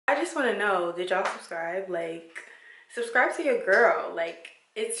just want to know, did y'all subscribe? Like, subscribe to your girl. Like,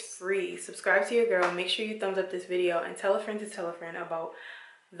 it's free. Subscribe to your girl. Make sure you thumbs up this video and tell a friend to tell a friend about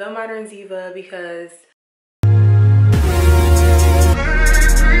the Modern Ziva, because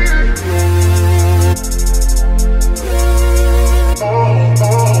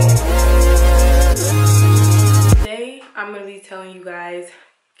today I'm going to be telling you guys,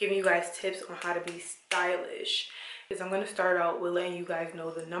 giving you guys tips on how to be stylish. Because I'm going to start out with letting you guys know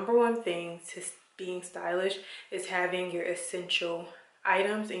the #1 thing to being stylish is having your essential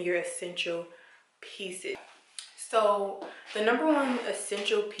items and your essential pieces. So the #1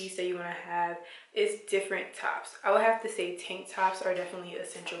 essential piece that you want to have is different tops. I would have to say tank tops are definitely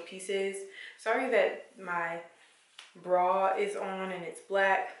essential pieces. Sorry that my bra is on and it's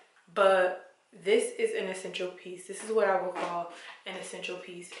black, but this is an essential piece. This is what I would call an essential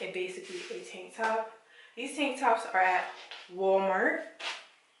piece, and basically a tank top. These tank tops are at Walmart,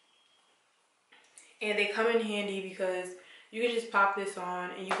 and they come in handy because you can just pop this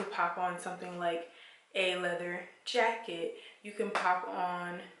on, and you can pop on something like a leather jacket. You can pop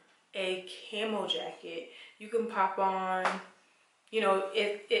on a camo jacket. You can pop on, you know,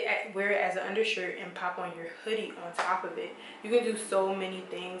 wear it as an undershirt and pop on your hoodie on top of it. You can do so many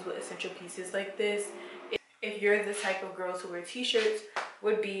things with essential pieces like this. If you're the type of girls who wear t-shirts,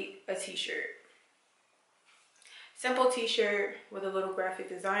 would be a t-shirt. Simple t-shirt with a little graphic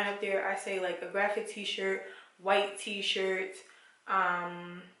design up there. I say like a graphic t-shirt, white t-shirt,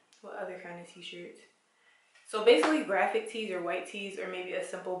 what other kind of t-shirts? So basically graphic tees or white tees, or maybe a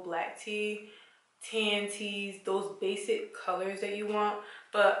simple black tee, tan tees, those basic colors that you want.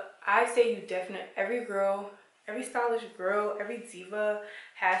 But I say you definitely, every girl, every stylish girl, every diva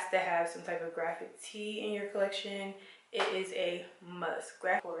has to have some type of graphic tee in your collection. It is a must.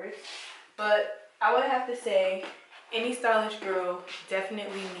 Graphic, of course. But I would have to say any stylish girl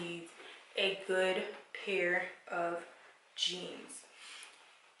definitely needs a good pair of jeans.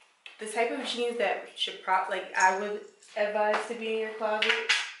 The type of jeans that should I would advise to be in your closet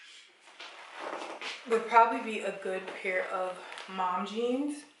would probably be a good pair of mom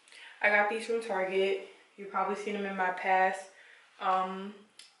jeans. I got these from Target. You've probably seen them in my past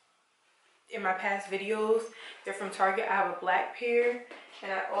videos. They're from Target. I have a black pair,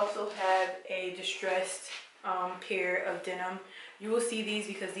 and I also have a distressed pair of denim. You will see these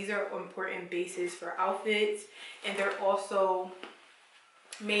because these are important bases for outfits, and they're also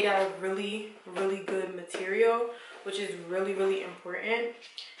made out of really good material, which is really important.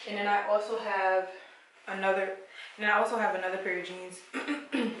 And then I also have another pair of jeans.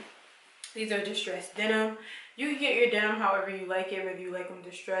 These are distressed denim. You can get your denim however you like it, whether you like them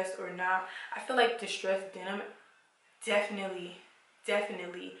distressed or not. I feel like distressed denim definitely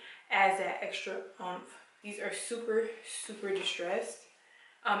adds that extra oomph. These are super distressed.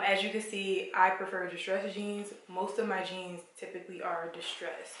 As you can see, I prefer distressed jeans. Most of my jeans typically are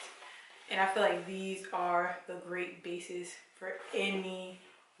distressed, and I feel like these are the great basis for any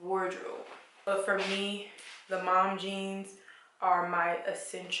wardrobe. But for me, the mom jeans are my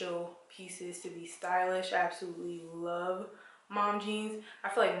essential pieces to be stylish. I absolutely love mom jeans. I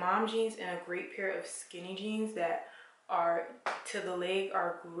feel like mom jeans and a great pair of skinny jeans that are to the leg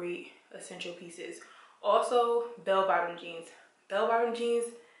are great essential pieces. Also, bell-bottom jeans. Bell-bottom jeans,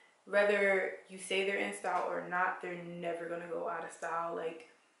 whether you say they're in style or not, they're never gonna go out of style. Like,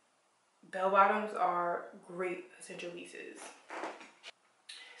 bell-bottoms are great essential pieces.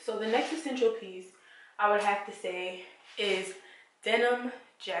 So the next essential piece I would have to say is denim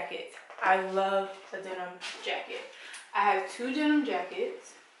jackets. I love a denim jacket. I have 2 denim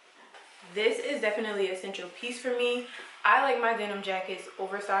jackets. This is definitely an essential piece for me. I like my denim jackets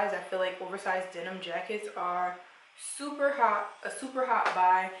oversized. I feel like oversized denim jackets are a super hot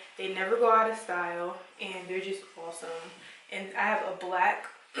buy. They never go out of style, and they're just awesome. And I have a black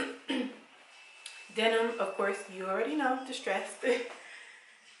denim, of course, you already know, distressed.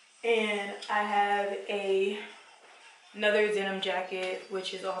 And I have another denim jacket,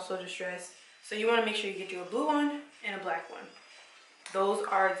 which is also distressed. So you want to make sure you get you a blue one and a black one. Those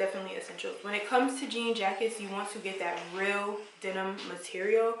are definitely essentials. When it comes to jean jackets, you want to get that real denim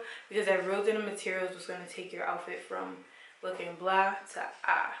material, because that real denim material is what's going to take your outfit from looking blah to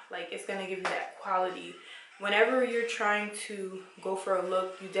ah. Like, it's going to give you that quality. Whenever you're trying to go for a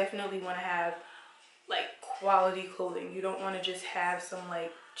look, you definitely want to have like quality clothing. You don't want to just have some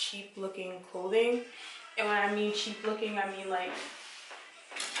like cheap looking clothing. And when I mean cheap looking, I mean like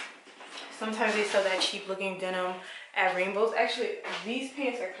sometimes they sell that cheap looking denim at Rainbows. Actually, these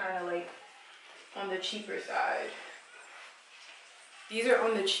pants are kind of like on the cheaper side. These are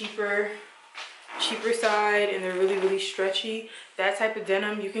on the cheaper cheaper side and they're really, really stretchy. That type of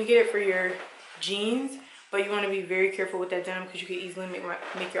denim, you can get it for your jeans, but you want to be very careful with that denim because you can easily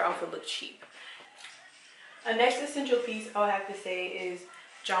make your outfit look cheap. A next essential piece I would have to say is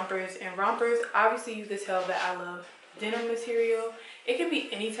jumpers and rompers. Obviously, you can tell that I love denim material. It can be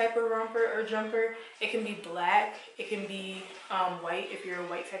any type of romper or jumper. It can be black. It can be white if you're a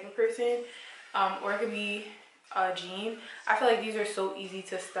white type of person, or it could be a jean. I feel like these are so easy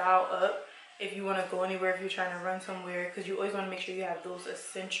to style up if you want to go anywhere, if you're trying to run somewhere, because you always want to make sure you have those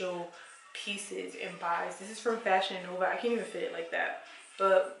essential pieces and buys. This is from Fashion Nova. I can't even fit it like that,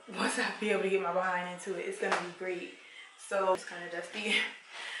 but once I be able to get my behind into it, it's gonna be great. So it's kind of dusty.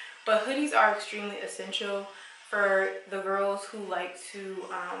 But hoodies are extremely essential for the girls who like to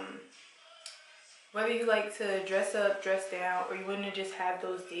whether you like to dress up, dress down, or you want to just have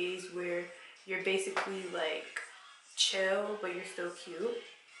those days where you're basically like chill but you're still cute.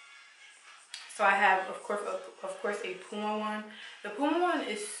 So I have of course a Puma one. The Puma one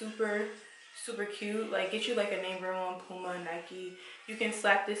is super cute. Like, get you like a name brand one, Puma, Nike. You can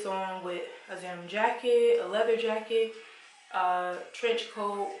slap this on with a denim jacket, a leather jacket, trench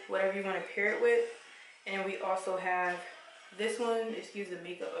coat, whatever you want to pair it with. And then we also have this one. Excuse the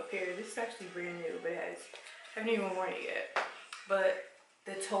makeup up here. This is actually brand new, but I haven't even worn it yet. But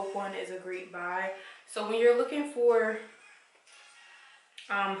the taupe one is a great buy. So when you're looking for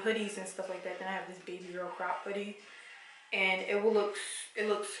hoodies and stuff like that, then I have this baby girl crop hoodie, and it looks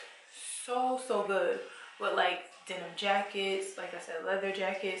so good with like denim jackets, like I said, leather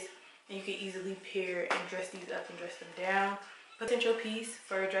jackets, and you can easily pair and dress these up and dress them down. Potential piece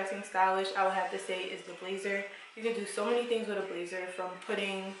for dressing stylish, I would have to say, is the blazer. You can do so many things with a blazer, from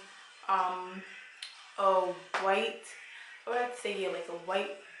putting a white, I would have to say, yeah, like a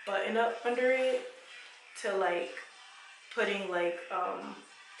white button up under it, to like putting like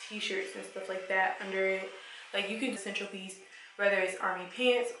t-shirts and stuff like that under it. Like, you can do essential piece, whether it's army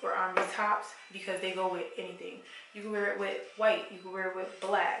pants or army tops, because they go with anything. You can wear it with white, you can wear it with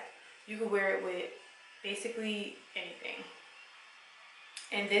black, you can wear it with basically anything.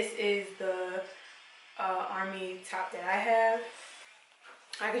 And this is the army top that I have.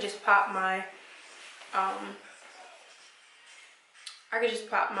 I could just pop my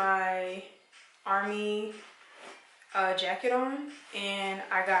army jacket on, and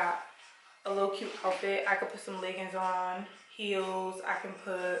I got a little cute outfit. I could put some leggings on, heels, I can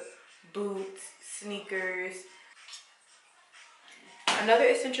put boots, sneakers. Another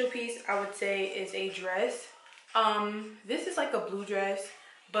essential piece I would say is a dress. This is like a blue dress,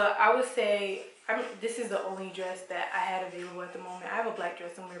 but I would say this is the only dress that I had available at the moment. I have a black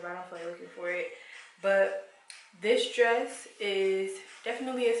dress somewhere, but I don't feel like looking for it. But this dress is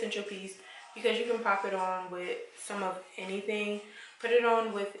definitely an essential piece because you can pop it on with some of anything. Put it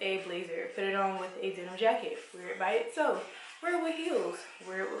on with a blazer, put it on with a denim jacket, wear it by itself, wear it with heels,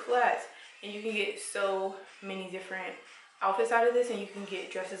 wear it with flats, and you can get so many different outfits out of this, and you can get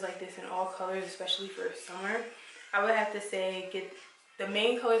dresses like this in all colors, especially for summer. I would have to say, get the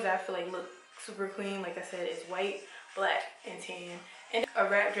main colors that I feel like look super clean, like I said, is white, black, and tan. And a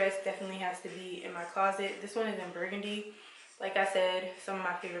wrap dress definitely has to be in my closet. This one is in burgundy. Like I said, some of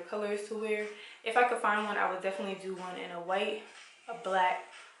my favorite colors to wear. If I could find one, I would definitely do one in a white, a black,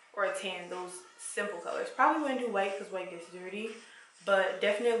 or a tan. Those simple colors. Probably wouldn't do white because white gets dirty, but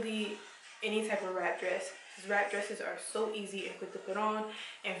definitely any type of wrap dress. These wrap dresses are so easy and quick to put on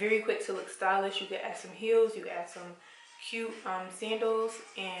and very quick to look stylish. You can add some heels, you can add some cute sandals,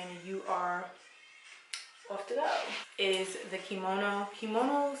 and you are off to go. Is the kimono.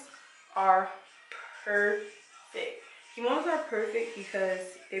 Kimonos are perfect. Kimonos are perfect because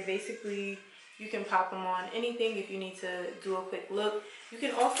they're basically, you can pop them on anything if you need to do a quick look. You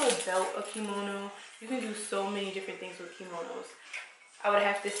can also belt a kimono. You can do so many different things with kimonos. I would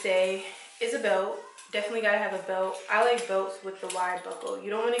have to say is a belt. Definitely gotta have a belt. I like belts with the wide buckle. You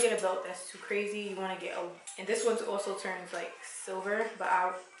don't want to get a belt that's too crazy. You want to get a, and this one also turns like silver, but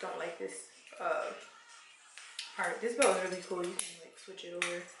I don't like this part. This belt is really cool. You can like switch it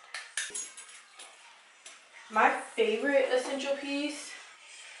over. My favorite essential piece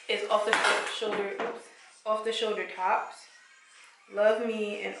is off the shoulder tops. Love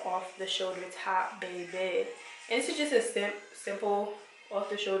me an off the shoulder top, baby. And this is just a simple off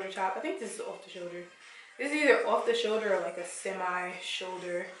the shoulder top. I think this is off the shoulder. This is either off the shoulder or like a semi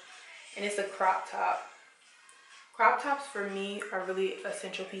shoulder, and it's a crop top. Crop tops for me are really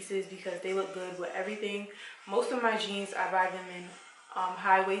essential pieces because they look good with everything. Most of my jeans, I buy them in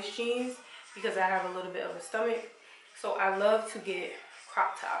high waist jeans because I have a little bit of a stomach. So I love to get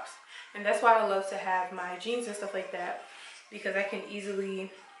crop tops, and that's why I love to have my jeans and stuff like that, because I can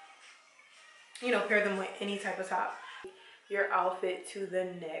easily you know, pair them with any type of top. Your outfit to the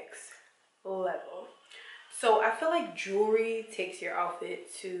next level. So I feel like jewelry takes your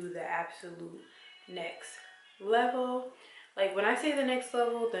outfit to the absolute next level. Like when I say the next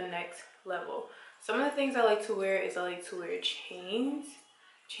level, the next level. Some of the things I like to wear is I like to wear chains.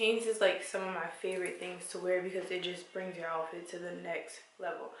 Chains is like some of my favorite things to wear because it just brings your outfit to the next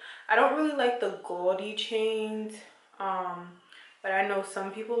level. I don't really like the gaudy chains, but I know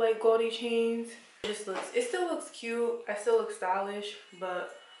some people like gaudy chains. It still looks cute. I still look stylish,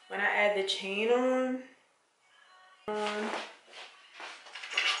 but when I add the chain on,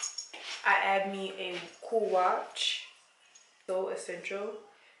 I add me a cool watch. So essential.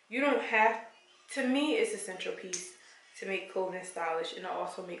 You don't have, to me, it's an essential piece to make clothing stylish and to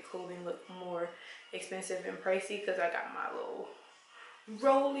also make clothing look more expensive and pricey, because I got my little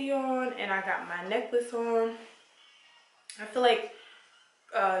rollie on and I got my necklace on. I feel like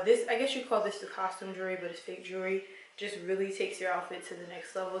this, I guess you call this the costume jewelry, but it's fake jewelry, just really takes your outfit to the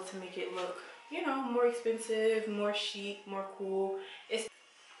next level to make it look, you know, more expensive, more chic, more cool.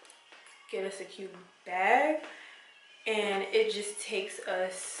 Get us a cute bag and it just takes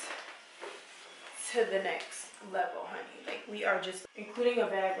us to the next level, honey. Like we are just including a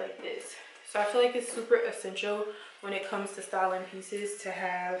bag like this. So I feel like it's super essential when it comes to styling pieces to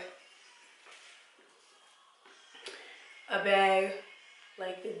have a bag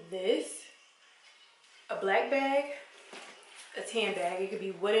like this, a black bag, a tan bag. It could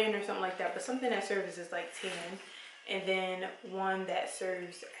be wooden or something like that, but something that serves as like tan, and then one that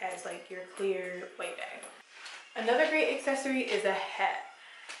serves as like your clear white bag. Another great accessory is a hat.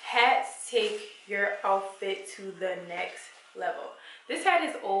 Hats take your outfit to the next level. This hat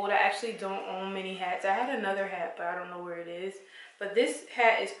is old. I actually don't own many hats. I had another hat, but I don't know where it is. But this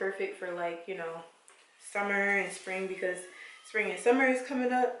hat is perfect for like, you know, summer and spring, because spring and summer is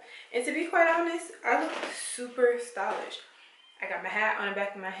coming up. And to be quite honest, I look super stylish. I got my hat on the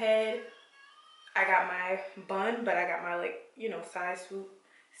back of my head. I got my bun, but I got my, like, you know, side swoop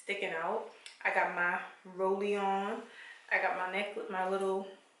sticking out. I got my rollie on. I got my little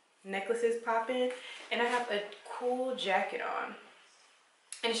necklaces popping, and I have a cool jacket on.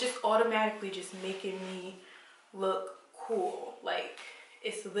 And it's just automatically just making me look cool. Like,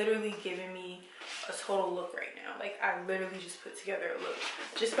 it's literally giving me a total look right now. Like, I literally just put together a look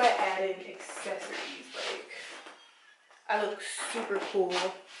just by adding accessories. Like, I look super cool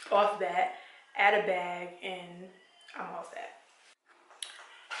off that. Add a bag and I'm all set.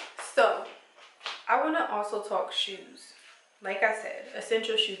 So I want to also talk shoes. Like I said,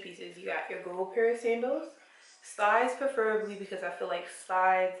 essential shoe pieces. You got your gold pair of sandals, slides preferably, because I feel like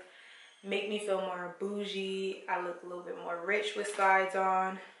slides make me feel more bougie. I look a little bit more rich with slides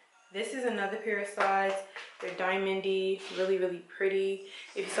on. This is another pair of slides. They're diamondy, really, really pretty.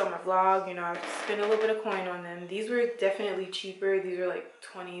 If you saw my vlog, you know, I spent a little bit of coin on them. These were definitely cheaper. These are like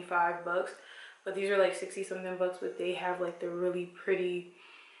 25 bucks, but these are like 60 something bucks, but they have like the really pretty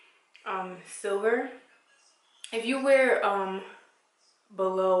silver. If you wear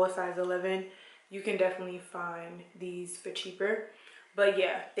below a size 11, you can definitely find these for cheaper. But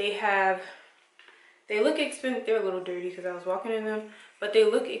yeah, they look expensive. They're a little dirty because I was walking in them, but they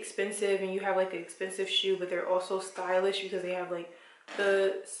look expensive, and you have like an expensive shoe, but they're also stylish because they have like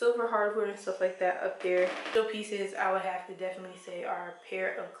the silver hardware and stuff like that up there. So pieces I would have to definitely say are a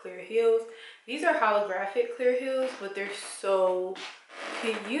pair of clear heels. These are holographic clear heels, but they're so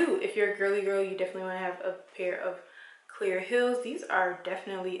cute. If you're a girly girl, you definitely want to have a pair of clear heels. These are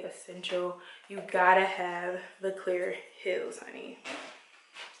definitely essential. You gotta have the clear heels, honey.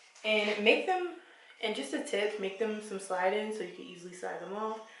 And make them, and just a tip, make them some slide-ins so you can easily slide them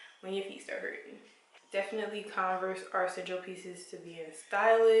off when your feet start hurting. Definitely Converse are essential pieces to being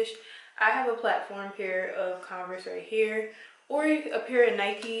stylish. I have a platform pair of Converse right here, or a pair of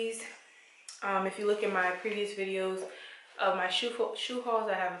Nikes. If you look at my previous videos of my shoe hauls,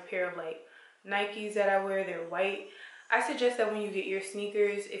 I have a pair of like Nikes that I wear. They're white. I suggest that when you get your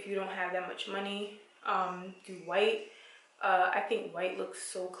sneakers, if you don't have that much money, do white. I think white looks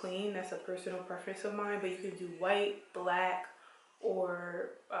so clean. That's a personal preference of mine, but you can do white, black, or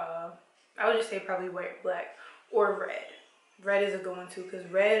I would just say probably white, black, or red. Red is a good one too, because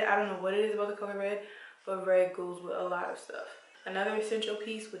red, I don't know what it is about the color red, but red goes with a lot of stuff. Another essential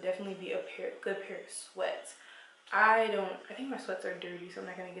piece would definitely be a good pair of sweats. I think my sweats are dirty, so I'm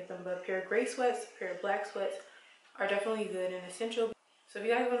not gonna get them, but a pair of gray sweats, a pair of black sweats are definitely good and essential. So if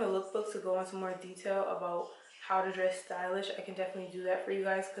you guys want a lookbook to go into more detail about how to dress stylish, I can definitely do that for you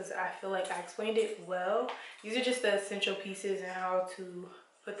guys, because I feel like I explained it well. These are just the essential pieces and how to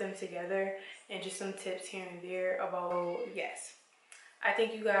put them together, and just some tips here and there about, yes. I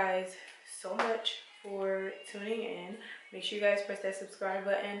thank you guys so much for tuning in. Make sure you guys press that subscribe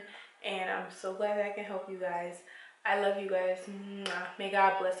button, and I'm so glad that I can help you guys. I love you guys. May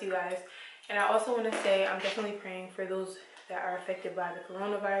God bless you guys. And I also want to say I'm definitely praying for those that are affected by the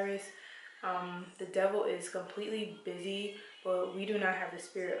coronavirus. The devil is completely busy, but we do not have the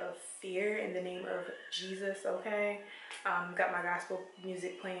spirit of fear in the name of Jesus, okay? Got my gospel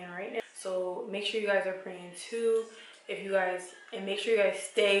music playing right now. So make sure you guys are praying too. And make sure you guys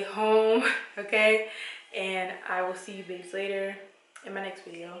stay home, okay? And I will see you babes later in my next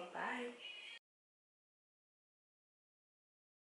video. Bye.